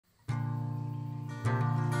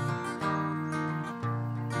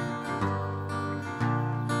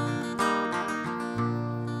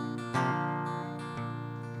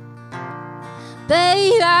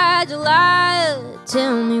Pareidolia,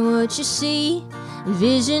 tell me what you see.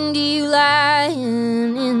 Envisioned you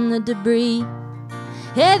lying in the debris.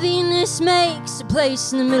 Heaviness makes a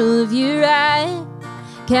place in the middle of your eye.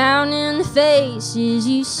 Counting the faces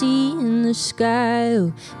you see in the sky.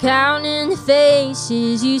 Oh, counting the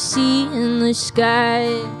faces you see in the sky.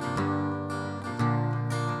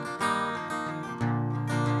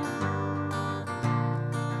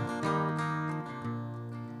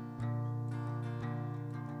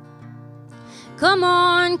 Come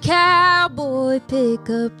on, cowboy, pick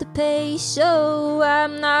up the pace. Oh,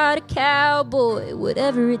 I'm not a cowboy,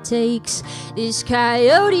 whatever it takes. This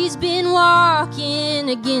coyote's been walking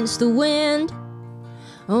against the wind,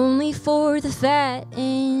 only for the fat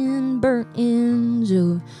and burnt ends.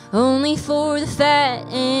 Oh, only for the fat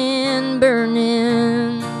and burnt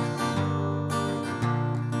ends.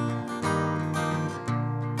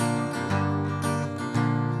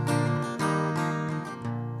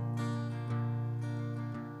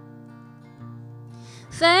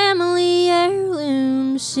 Family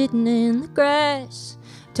heirlooms sitting in the grass,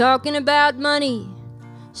 talking about money,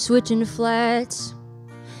 switching to flats.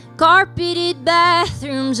 Carpeted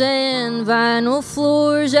bathrooms and vinyl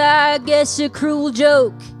floors. I guess a cruel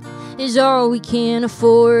joke is all we can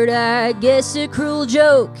afford. I guess a cruel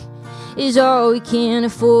joke is all we can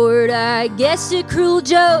afford. I guess a cruel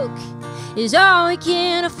joke is all we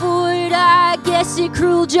can afford. I guess a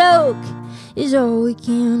cruel joke is all we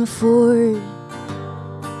can afford.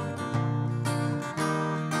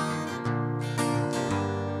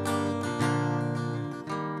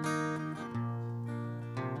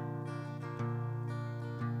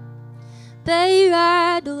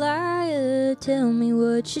 Pareidolia, tell me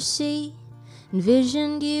what you see.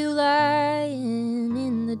 Envisioned you lying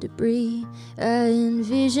in the debris. I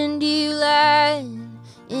envisioned you lying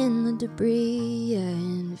in the debris. I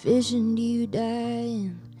envisioned you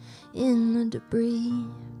dying in the debris.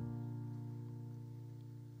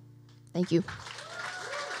 Thank you.